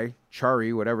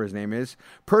 whatever his name is,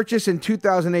 purchased in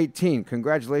 2018.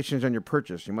 Congratulations on your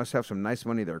purchase. You must have some nice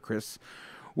money there, Chris.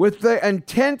 With the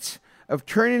intent of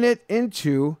turning it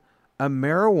into a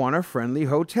marijuana-friendly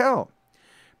hotel.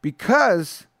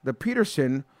 Because the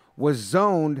Peterson was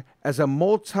zoned as a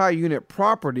multi-unit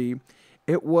property,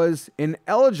 it was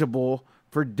ineligible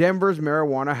for Denver's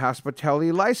marijuana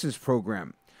hospitality license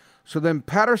program. So then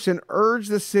Patterson urged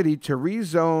the city to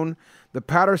rezone the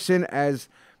Patterson as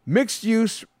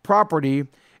mixed-use property,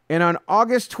 and on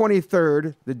August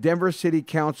 23rd, the Denver City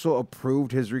Council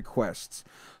approved his requests.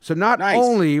 So not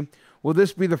only will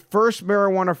this be the first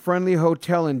marijuana-friendly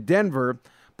hotel in Denver,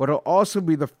 but it'll also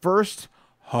be the first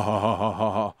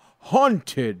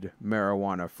haunted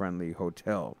marijuana-friendly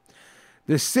hotel.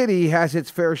 The city has its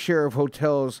fair share of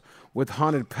hotels with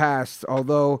haunted pasts,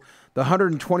 although the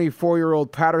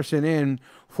 124-year-old Patterson Inn,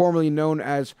 formerly known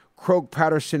as Croak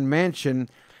Patterson Mansion,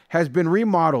 has been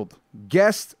remodeled.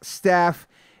 Guests, staff,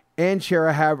 and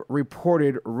Shara have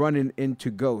reported running into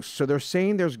ghosts. So they're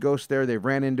saying there's ghosts there. They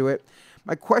ran into it.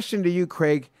 My question to you,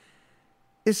 Craig,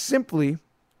 is simply,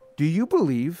 do you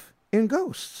believe in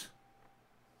ghosts?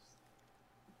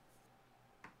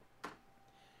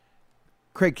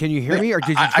 Craig, can you hear me, or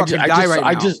did you fucking die right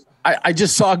now? I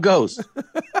just saw a ghost.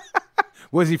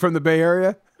 Was he from the Bay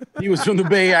Area? He was from the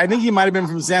Bay. I think he might have been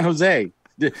from San Jose.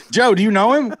 Joe, do you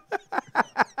know him?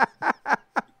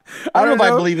 I don't know if I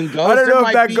believe in ghosts. I don't know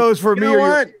if that goes for me. You know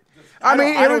what? I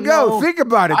mean, it'll go. Think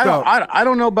about it, though. I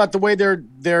don't know about the way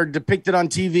they're depicted on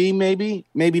TV.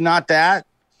 Maybe not that.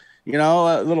 You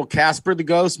know, a little Casper the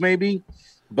Ghost, maybe.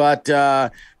 But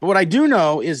what I do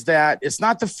know is that it's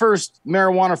not the first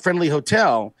marijuana-friendly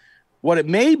hotel. What it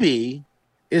may be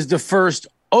is the first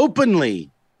openly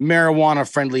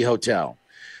marijuana-friendly hotel.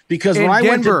 Because when I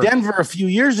went to Denver a few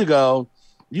years ago,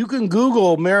 you can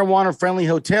Google marijuana-friendly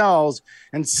hotels,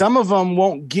 and some of them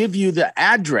won't give you the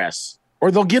address,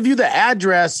 or they'll give you the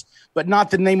address, but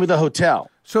not the name of the hotel.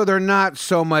 So they're not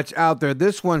so much out there.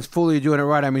 This one's fully doing it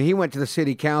right. I mean, he went to the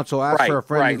city council, asked for a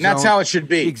friendly zone. And that's how it should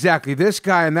be. Exactly. This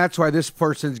guy, and that's why this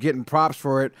person's getting props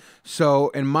for it. So,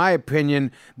 in my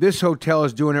opinion, this hotel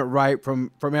is doing it right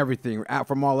from everything,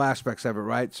 from all aspects of it,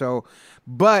 right? So,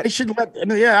 but they should let. I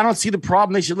mean, I don't see the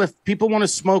problem. They should let people want to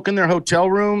smoke in their hotel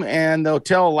room, and the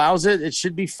hotel allows it. It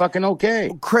should be fucking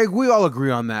okay. Craig, we all agree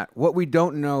on that. What we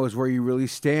don't know is where you really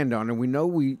stand on, and we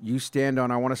know you stand on.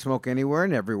 I want to smoke anywhere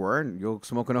and everywhere, and you'll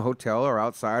smoke in a hotel or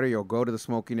outside, or you'll go to the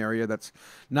smoking area that's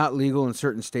not legal in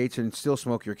certain states and still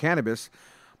smoke your cannabis.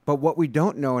 But what we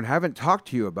don't know and haven't talked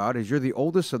to you about is you're the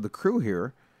oldest of the crew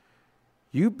here.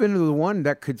 You've been the one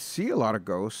that could see a lot of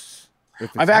ghosts.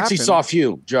 I've actually saw a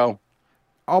few, Joe.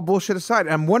 All bullshit aside,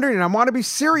 I'm wondering, and I want to be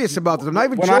serious about this. I'm not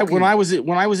even joking. When I was at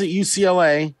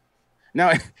UCLA,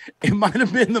 now it might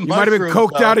have been the mushrooms. You might have been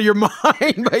coked out of your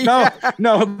mind. But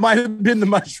no, it might have been the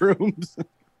mushrooms.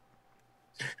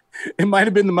 It might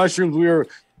have been the mushrooms.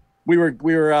 We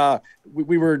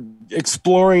were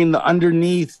exploring the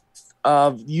underneath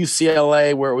of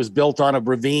UCLA where it was built on a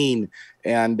ravine,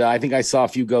 and I think I saw a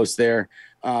few ghosts there.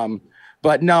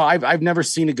 But no, I've never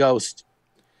seen a ghost.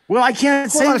 Well, I can't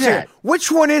Hold say on a that. second.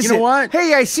 Which one is You know it? what?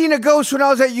 Hey, I seen a ghost when I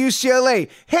was at UCLA.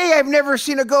 Hey, I've never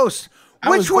seen a ghost. I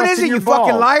was Which one is busting it, your you fucking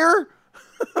balls. liar?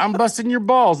 I'm busting your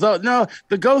balls. No,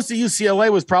 the ghost at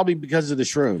UCLA was probably because of the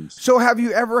shrooms. So have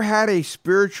you ever had a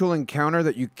spiritual encounter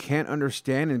that you can't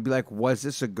understand and be like, was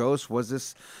this a ghost? Was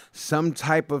this some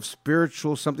type of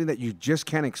spiritual something that you just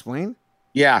can't explain?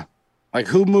 Yeah. Like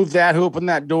who moved that? Who opened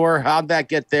that door? How'd that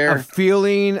get there? A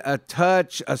feeling, a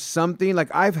touch, a something.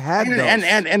 Like I've had those.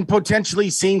 And potentially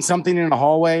seeing something in a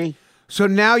hallway. So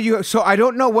now so I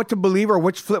don't know what to believe or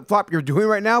which flip-flop you're doing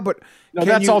right now, but No,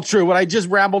 that's all true. What I just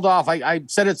rambled off, I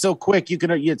said it so quick,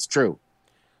 it's true.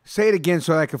 Say it again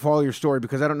so I can follow your story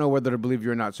because I don't know whether to believe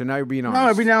you or not. So now you're being honest. No,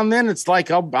 every now and then it's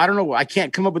like, I don't know. I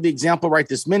can't come up with the example right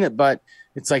this minute, but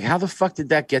it's like, how the fuck did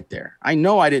that get there? I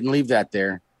know I didn't leave that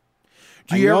there.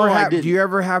 Do you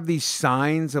ever have these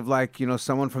signs of like,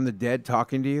 someone from the dead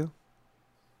talking to you?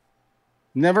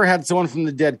 Never had someone from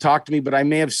the dead talk to me, but I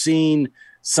may have seen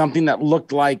something that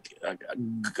looked like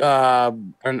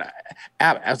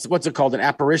what's it called? An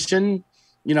apparition,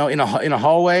 in a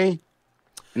hallway,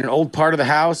 in an old part of the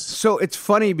house. So it's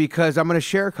funny because I'm going to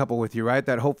share a couple with you, right?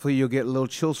 That hopefully you'll get a little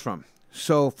chills from.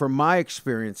 So from my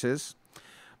experiences,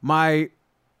 my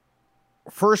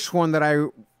first one that I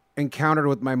encountered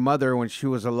with my mother when she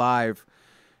was alive,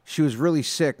 she was really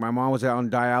sick. My mom was out on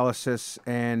dialysis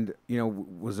and,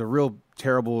 was a real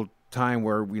terrible time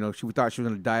where, she thought she was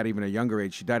going to die at even a younger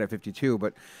age. She died at 52,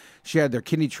 but she had their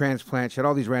kidney transplant. She had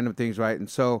all these random things, right? And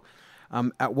so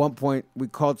at one point, we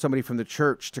called somebody from the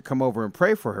church to come over and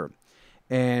pray for her.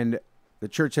 And the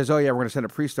church says, oh, yeah, we're going to send a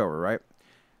priest over, right?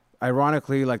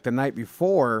 Ironically, like the night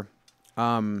before,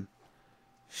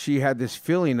 she had this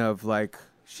feeling of like,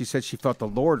 she said she felt the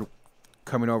Lord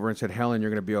coming over and said, Helen,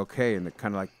 you're going to be okay. And it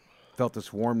kind of like felt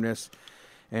this warmness.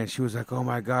 And she was like, oh,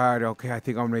 my God, okay, I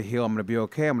think I'm going to heal. I'm going to be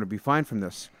okay. I'm going to be fine from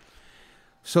this.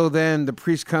 So then the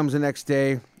priest comes the next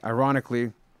day.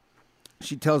 Ironically,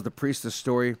 she tells the priest the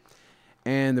story.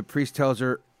 And the priest tells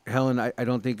her, Helen, I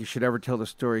don't think you should ever tell the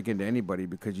story again to anybody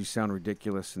because you sound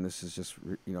ridiculous. And this is just,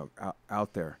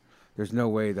 out there. There's no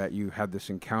way that you had this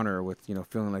encounter with,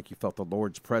 feeling like you felt the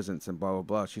Lord's presence and blah, blah,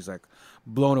 blah. She's like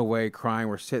blown away, crying.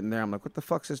 We're sitting there. I'm like, what the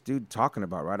fuck's this dude talking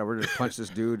about, right? I would just punch this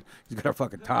dude. He's got a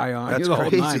fucking tie on. That's the whole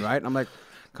crazy. nine, right? And I'm like,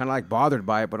 kind of like bothered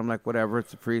by it, but I'm like, whatever.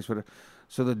 It's the priest. Whatever.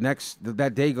 So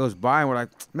that day goes by and we're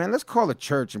like, man, let's call the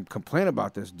church and complain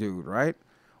about this dude, right?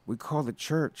 We called the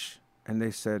church and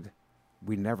they said,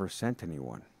 we never sent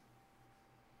anyone.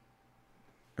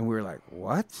 And we were like,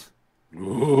 what?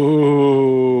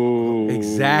 Ooh.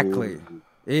 Exactly.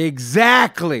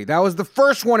 That was the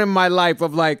first one in my life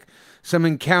of like some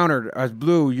encounter. As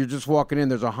Blue, you're just walking in.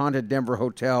 There's a haunted Denver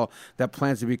hotel that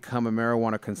plans to become a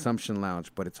marijuana consumption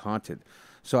lounge, but it's haunted.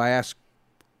 So I asked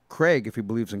Craig if he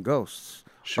believes in ghosts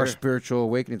or spiritual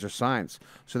awakenings or signs.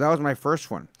 So that was my first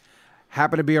one.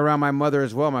 Happened to be around my mother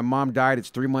as well. My mom died. It's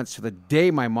 3 months to the day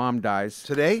my mom dies.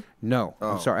 Today? No.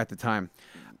 I'm sorry, at the time.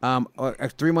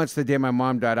 3 months to the day my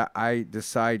mom died, I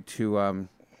decide to, I'm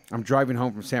driving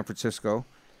home from San Francisco,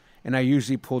 and I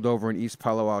usually pulled over in East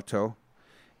Palo Alto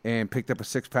and picked up a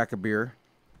 6-pack of beer,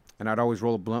 and I'd always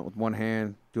roll a blunt with one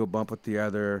hand, do a bump with the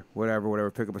other,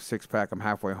 whatever, pick up a 6-pack. I'm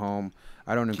halfway home.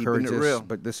 I don't encourage this, real.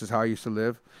 but this is how I used to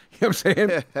live. You know what I'm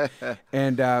saying?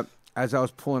 And as I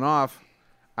was pulling off,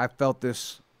 I felt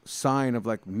this sign of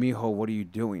like, mijo, what are you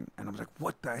doing? And I was like,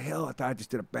 what the hell? I thought I just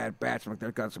did a bad batch. I'm like,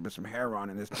 there's got some hair on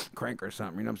in this crank or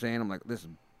something. You know what I'm saying? I'm like,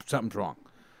 something's wrong.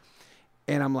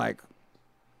 And I'm like,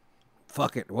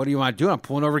 fuck it. What do you want to do? I'm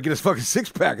pulling over to get this fucking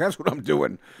 6-pack. That's what I'm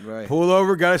doing. Right. Pull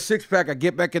over, got a 6-pack. I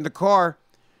get back in the car,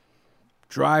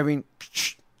 driving,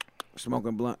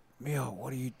 smoking blunt. Mijo,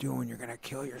 what are you doing? You're going to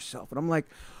kill yourself. And I'm like,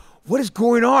 what is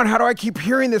going on? How do I keep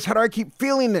hearing this? How do I keep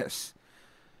feeling this?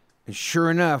 And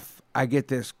sure enough, I get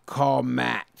this call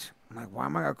Matt. I'm like, why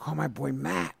am I going to call my boy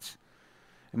Matt?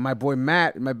 And my boy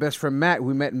Matt, my best friend Matt, who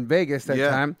we met in Vegas that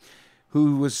time,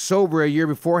 who was sober a year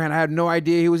beforehand. I had no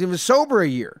idea he was even sober a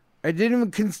year. I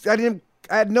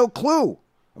had no clue.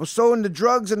 I was so into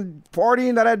drugs and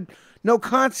partying that I had no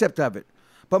concept of it.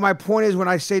 But my point is, when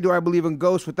I say, do I believe in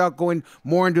ghosts, without going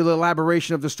more into the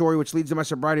elaboration of the story, which leads to my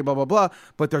sobriety, blah, blah, blah,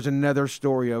 but there's another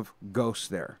story of ghosts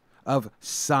there, of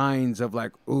signs of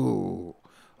like, ooh,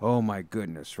 oh my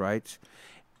goodness, right?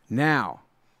 Now,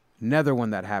 another one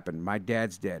that happened. My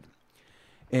dad's dead.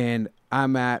 And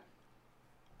I'm at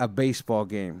a baseball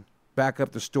game. Back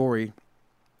up the story.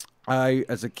 I,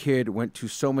 as a kid, went to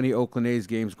so many Oakland A's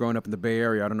games growing up in the Bay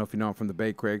Area. I don't know if you know I'm from the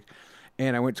Bay, Craig.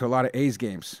 And I went to a lot of A's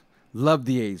games. Loved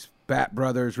the A's. Bat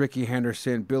Brothers, Ricky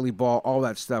Henderson, Billy Ball, all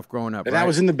that stuff growing up. And that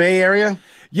was in the Bay Area?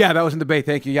 Yeah, that was in the Bay.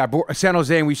 Thank you. Yeah, San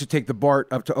Jose, and we used to take the BART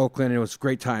up to Oakland, and it was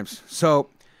great times. So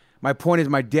my point is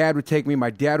my dad would take me. My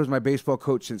dad was my baseball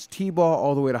coach since T-ball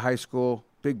all the way to high school.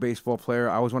 Big baseball player.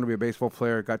 I always wanted to be a baseball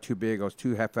player. Got too big. I was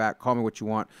too fat. Call me what you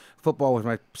want. Football was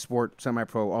my sport,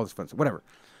 semi-pro, all this fun stuff, whatever.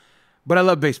 But I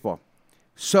love baseball.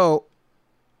 So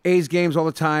A's games all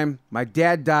the time. My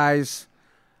dad dies.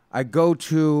 I go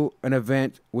to an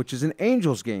event, which is an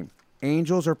Angels game.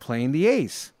 Angels are playing the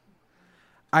A's.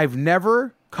 I've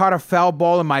never caught a foul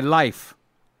ball in my life.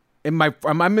 I'm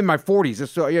in my 40s.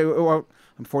 So,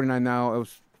 I'm 49 now. I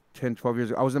was 10, 12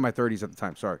 years ago. I was in my 30s at the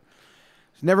time. Sorry.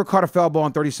 Never caught a foul ball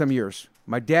in 30-some years.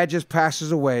 My dad just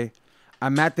passes away.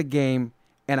 I'm at the game,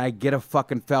 and I get a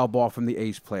fucking foul ball from the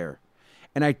A's player.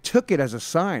 And I took it as a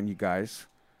sign, you guys,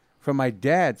 from my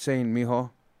dad saying,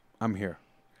 mijo, I'm here.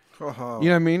 Oh. You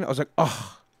know what I mean? I was like,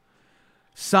 oh,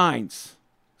 signs,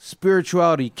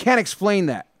 spirituality. Can't explain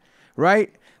that,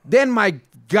 right? Then my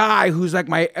guy who's like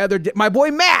my boy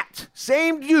Matt,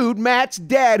 same dude, Matt's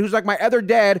dad, who's like my other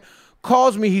dad,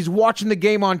 calls me. He's watching the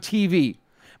game on TV.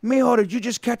 Mijo, did you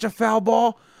just catch a foul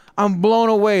ball? I'm blown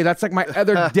away. That's like my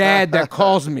other dad that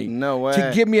calls me. No way.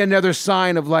 To give me another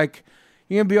sign of like,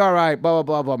 you're going to be all right, blah, blah,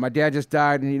 blah, blah. My dad just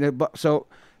died. And so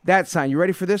that sign. You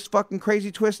ready for this fucking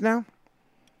crazy twist now?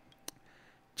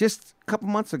 Just a couple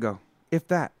months ago, if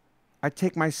that, I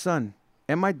take my son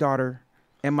and my daughter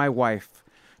and my wife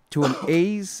to an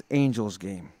A's Angels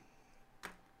game.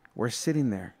 We're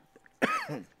sitting there.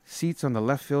 Seats on the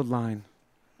left field line.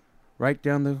 Right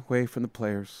down the way from the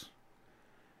players.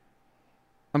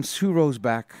 I'm 2 rows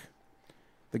back.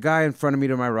 The guy in front of me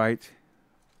to my right,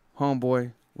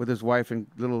 homeboy with his wife and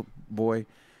little boy,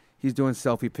 he's doing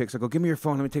selfie pics. I go, give me your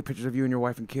phone. Let me take pictures of you and your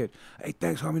wife and kid. Hey,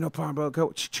 thanks, homie. No problem, bro.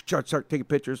 Go. Start taking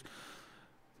pictures.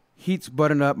 Heat's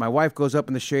buttoned up. My wife goes up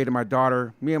in the shade of my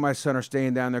daughter. Me and my son are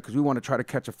staying down there because we want to try to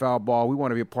catch a foul ball. We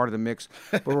want to be a part of the mix.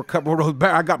 But we're a couple rows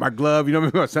back. I got my glove. You know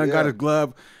what I mean? My son got his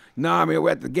glove. Nah, we're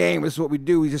at the game. This is what we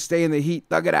do. We just stay in the heat,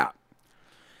 thug it out.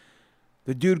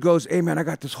 The dude goes, hey, man, I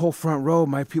got this whole front row.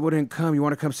 My people didn't come. You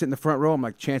want to come sit in the front row? I'm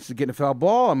like, chances of getting a foul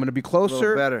ball? I'm going to be closer. A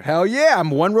little better. Hell yeah.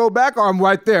 I'm 1 row back or I'm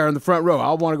right there in the front row.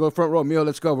 I want to go front row. Mio,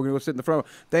 let's go. We're going to go sit in the front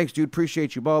row. Thanks, dude.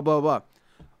 Appreciate you. Blah, blah, blah.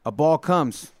 A ball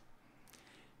comes.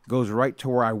 Goes right to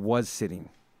where I was sitting.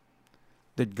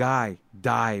 The guy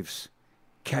dives.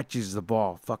 Catches the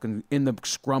ball, fucking in the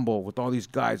scrumble with all these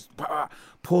guys,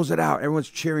 pulls it out. Everyone's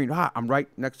cheering. I'm right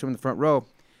next to him in the front row.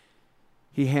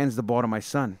 He hands the ball to my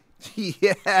son.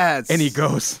 Yes. And he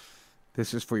goes,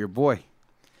 this is for your boy.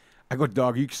 I go,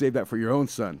 dog, you can save that for your own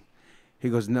son.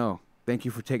 He goes, no, thank you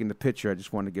for taking the picture. I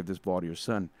just wanted to give this ball to your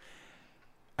son.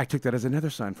 I took that as another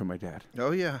sign from my dad.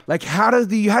 Oh, yeah. Like, how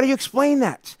do you explain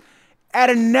that? At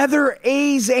another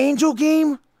A's Angel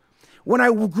game? When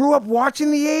I grew up watching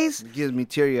the A's. It gives me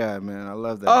teary-eyed, man. I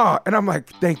love that. Oh, and I'm like,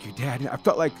 thank you, Dad. I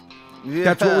felt like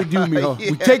that's what we do, Mijo. Yeah.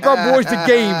 We take our boys to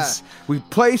games. We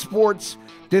play sports.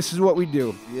 This is what we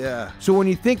do. Yeah. So when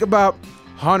you think about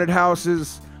haunted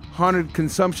houses, haunted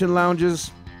consumption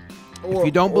lounges, if you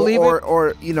don't believe it.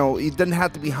 Or, you know, it doesn't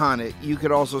have to be haunted. You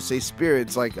could also say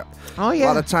spirits. Like, a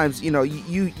lot of times, you know,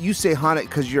 you say haunted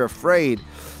because you're afraid.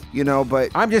 You know,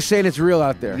 but I'm just saying it's real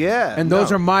out there. Yeah. And those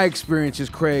are my experiences,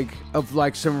 Craig, of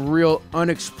like some real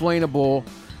unexplainable.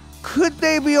 Could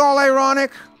they be all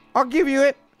ironic? I'll give you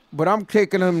it. But I'm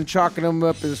taking them and chalking them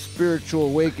up as spiritual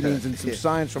awakenings and some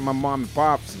signs from my mom and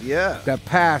pops. Yeah. That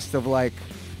passed of like,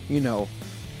 you know,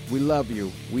 we love you.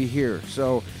 We here.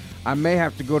 So I may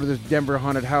have to go to this Denver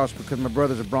haunted house because my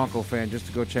brother's a Bronco fan just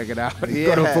to go check it out and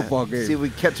go to a football game. See if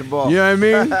we catch a ball. You know what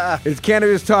I mean? It's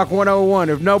Cannabis Talk 101.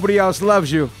 If nobody else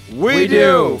loves you, we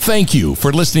do. Thank you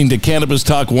for listening to Cannabis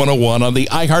Talk 101 on the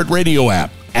iHeartRadio app,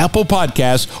 Apple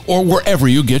Podcasts, or wherever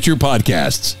you get your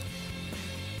podcasts.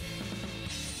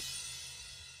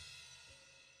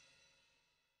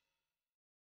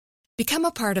 Become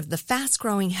a part of the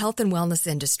fast-growing health and wellness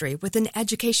industry with an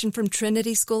education from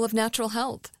Trinity School of Natural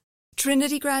Health.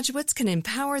 Trinity graduates can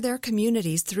empower their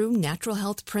communities through natural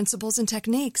health principles and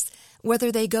techniques,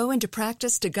 whether they go into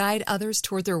practice to guide others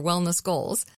toward their wellness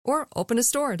goals or open a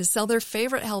store to sell their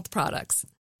favorite health products.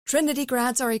 Trinity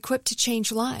grads are equipped to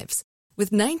change lives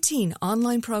with 19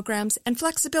 online programs and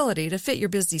flexibility to fit your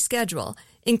busy schedule,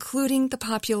 including the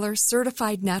popular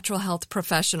Certified Natural Health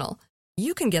Professional.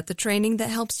 You can get the training that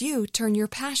helps you turn your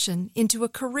passion into a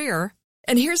career.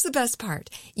 And here's the best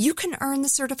part. You can earn the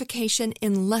certification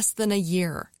in less than a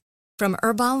year. From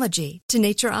herbology to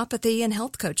naturopathy and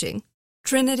health coaching,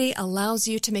 Trinity allows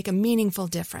you to make a meaningful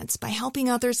difference by helping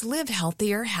others live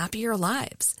healthier, happier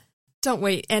lives. Don't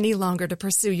wait any longer to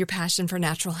pursue your passion for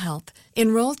natural health.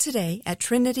 Enroll today at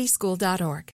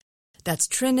trinityschool.org. That's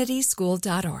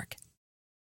trinityschool.org.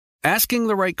 Asking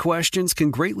the right questions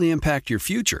can greatly impact your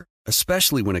future,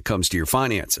 especially when it comes to your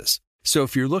finances. So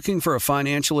if you're looking for a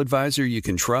financial advisor you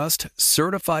can trust,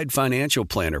 certified financial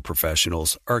planner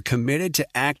professionals are committed to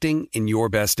acting in your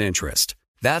best interest.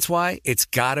 That's why it's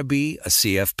got to be a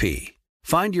CFP.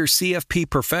 Find your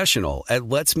CFP professional at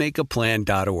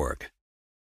letsmakeaplan.org.